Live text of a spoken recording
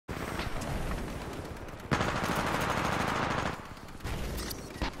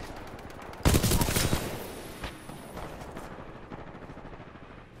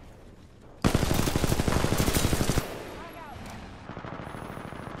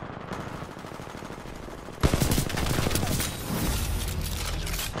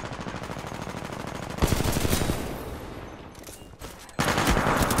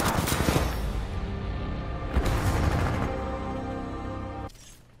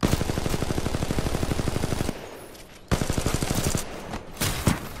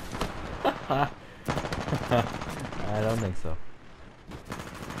I don't think so.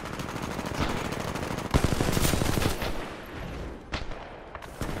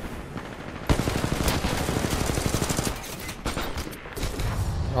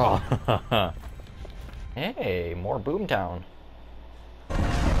 Oh. Hey, more Boomtown.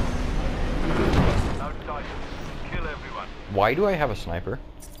 Kill everyone. Why do I have a sniper?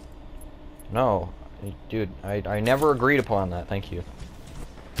 No. Dude, I never agreed upon that, thank you.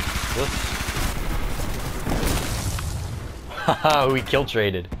 Haha, we kill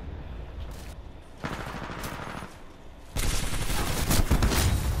traded.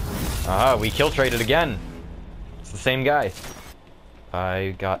 Aha, we kill traded again. It's the same guy.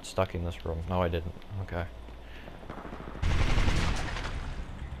 I got stuck in this room. No, I didn't. Okay.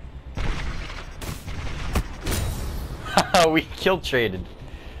 Haha, we kill traded.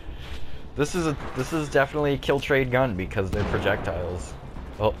 This is definitely a kill trade gun because they're projectiles.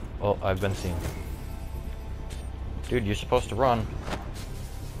 Oh, I've been seen. Dude, you're supposed to run.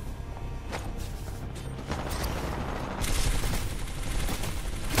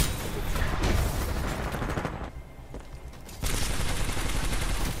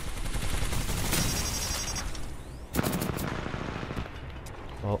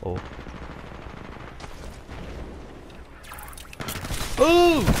 Uh-oh.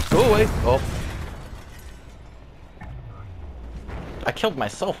 Oh! Go away! Oh. I killed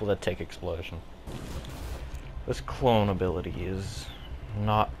myself with a tick explosion. This clone ability is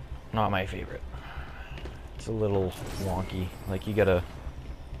not my favorite. It's a little wonky. Like, you gotta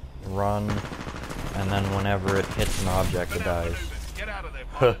run, and then whenever it hits an object, it dies. Get out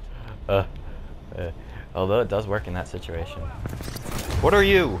of there. Although it does work in that situation. What are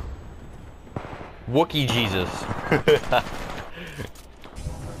you? Wookiee Jesus.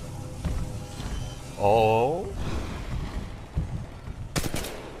 Oh.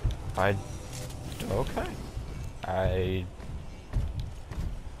 Okay.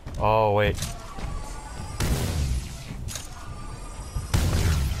 Oh, wait.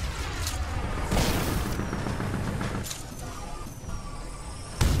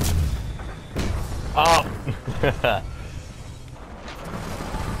 Oh!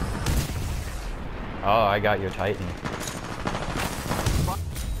 Oh, I got your Titan.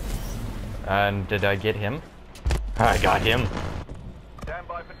 And did I get him? I got him. Stand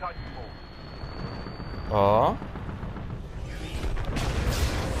by for Titanfall. Oh.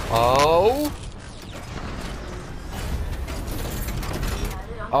 Oh.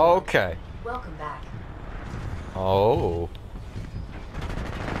 Okay. Welcome back. Oh.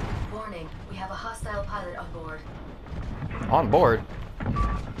 Warning, we have a hostile pilot on board. On board?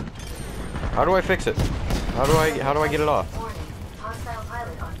 How do I fix it? How do I get it off? Warning, hostile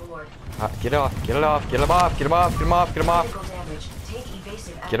pilot on board. Get it off, get it off, get him off, get him off, get him off, get him off. Critical damage. Take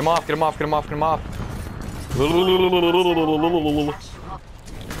evasive action. Get him off, get him off, get him off, get him off.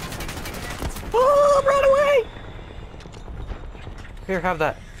 Oh, run away! Here, have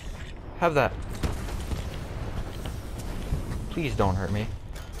that. Have that. Please don't hurt me.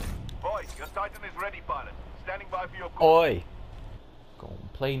 Boy, your Titan is ready, pilot. Standing by for your call. Oi! Go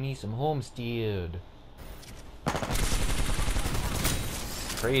and play me some Homestead.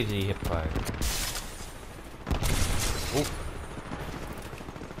 Crazy hip fire. Ooh.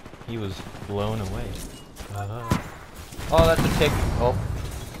 He was blown away. Oh, that's a tick. Oh.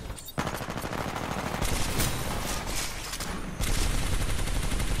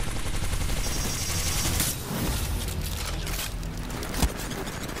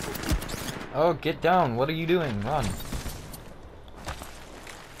 Oh, get down. What are you doing? Run.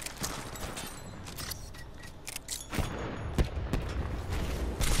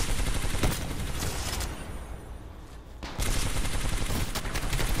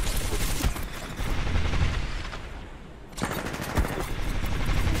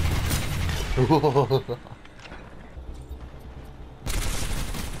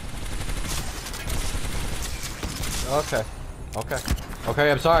 Okay. Okay.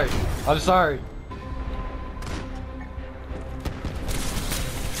 Okay, I'm sorry. I'm sorry.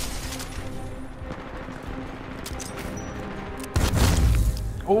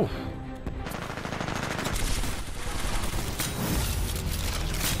 Oof.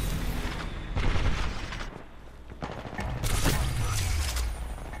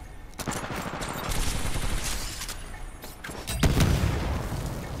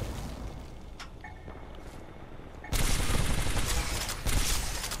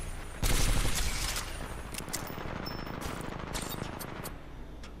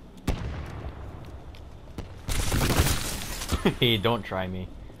 Hey, don't try me.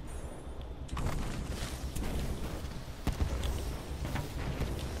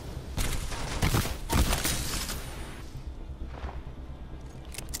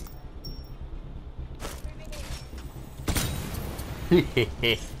 Oh,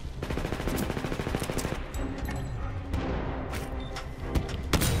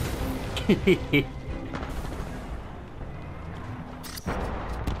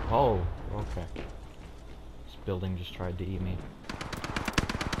 okay. This building just tried to eat me.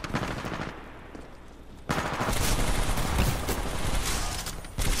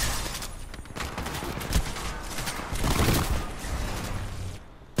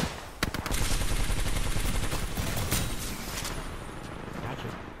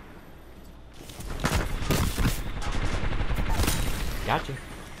 Gotcha.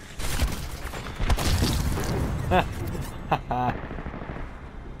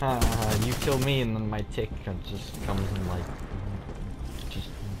 You kill me and then my tick just comes and like just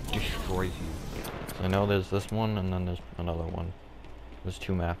destroys you. So I know there's this one and then there's another one. There's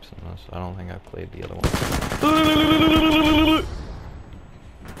 2 maps in this. I don't think I've played the other one.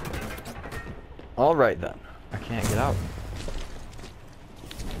 Alright then. I can't get out.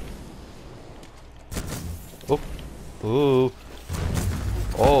 Oh. Ooh.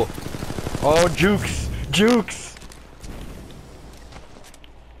 Oh. Oh, jukes! Jukes!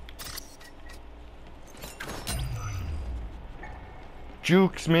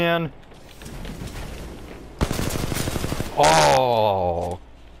 Jukes, man! Oh!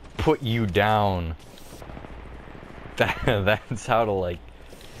 Put you down. That's how to, like,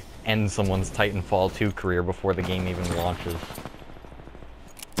 end someone's Titanfall 2 career before the game even launches.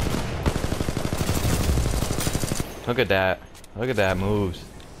 Look at that. Look at that moves.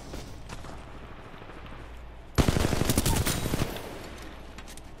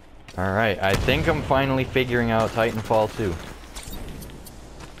 Alright, I think I'm finally figuring out Titanfall 2.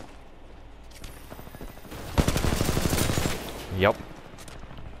 Yep.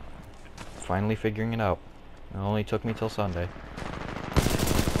 Finally figuring it out. It only took me till Sunday.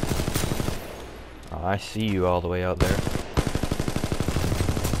 Oh, I see you all the way out there.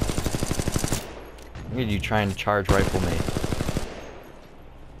 Look at you trying to charge rifle me.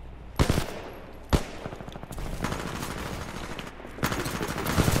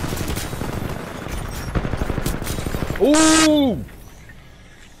 Ooh!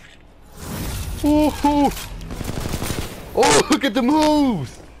 Ooh! Oh, look at the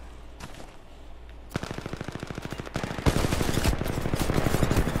moves!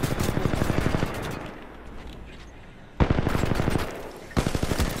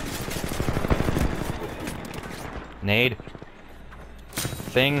 Nade.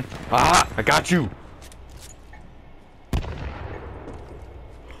 Thing. Ah! I got you!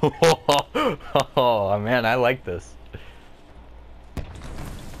 Oh, man, I like this.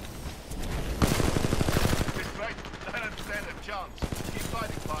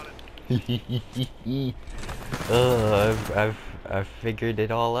 I've figured it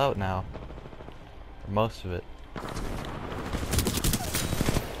all out now. Most of it.